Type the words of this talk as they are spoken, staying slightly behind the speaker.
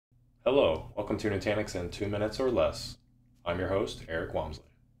Hello, welcome to Nutanix in 2 minutes or less. I'm your host, Eric Wamsley.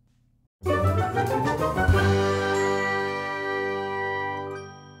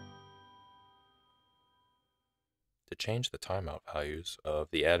 To change the timeout values of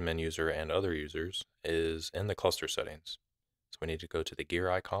the admin user and other users is in the cluster settings. So we need to go to the gear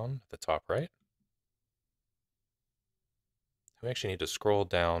icon at the top right. We actually need to scroll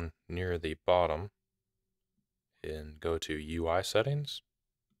down near the bottom and go to UI settings.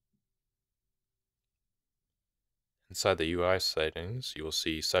 Inside the UI settings, you will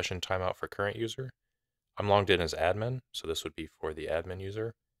see session timeout for current user. I'm logged in as admin, so this would be for the admin user.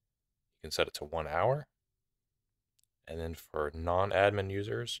 You can set it to 1 hour. And then for non-admin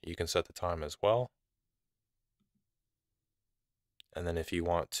users, you can set the time as well. And then if you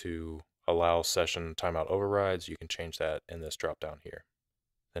want to allow session timeout overrides, you can change that in this drop down here.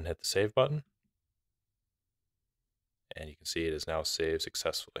 Then hit the save button. And you can see it is now saved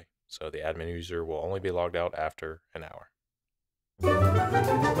successfully. So the admin user will only be logged out after an hour.